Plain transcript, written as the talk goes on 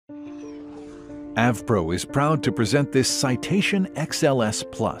AvPro is proud to present this Citation XLS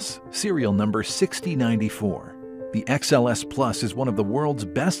Plus, serial number 6094. The XLS Plus is one of the world's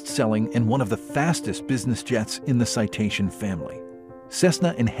best-selling and one of the fastest business jets in the Citation family.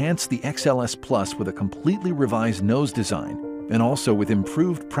 Cessna enhanced the XLS Plus with a completely revised nose design and also with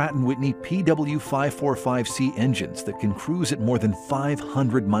improved Pratt & Whitney PW545C engines that can cruise at more than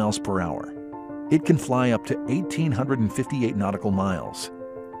 500 miles per hour. It can fly up to 1,858 nautical miles,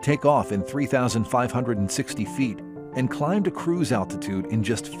 take off in 3,560 feet, and climb to cruise altitude in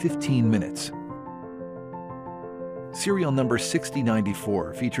just 15 minutes. Serial number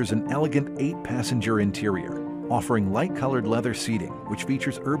 6094 features an elegant 8-passenger interior, offering light-colored leather seating, which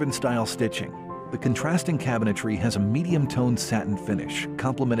features urban-style stitching. The contrasting cabinetry has a medium-toned satin finish,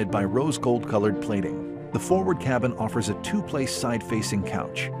 complemented by rose gold-colored plating. The forward cabin offers a 2-place side-facing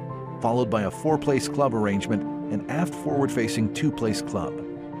couch, followed by a 4-place club arrangement and aft forward-facing 2-place club.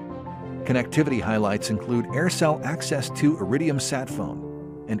 Connectivity highlights include AirCell Access 2 Iridium sat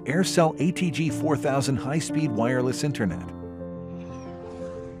phone and AirCell ATG 4000 high-speed wireless internet.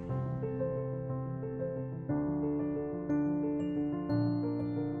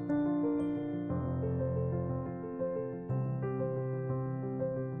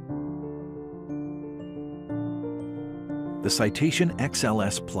 The Citation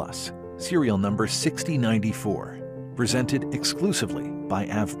XLS Plus, serial number 6094, presented exclusively by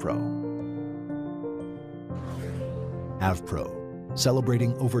AvPro. AvPro,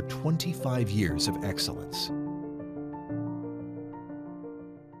 celebrating over 25 years of excellence.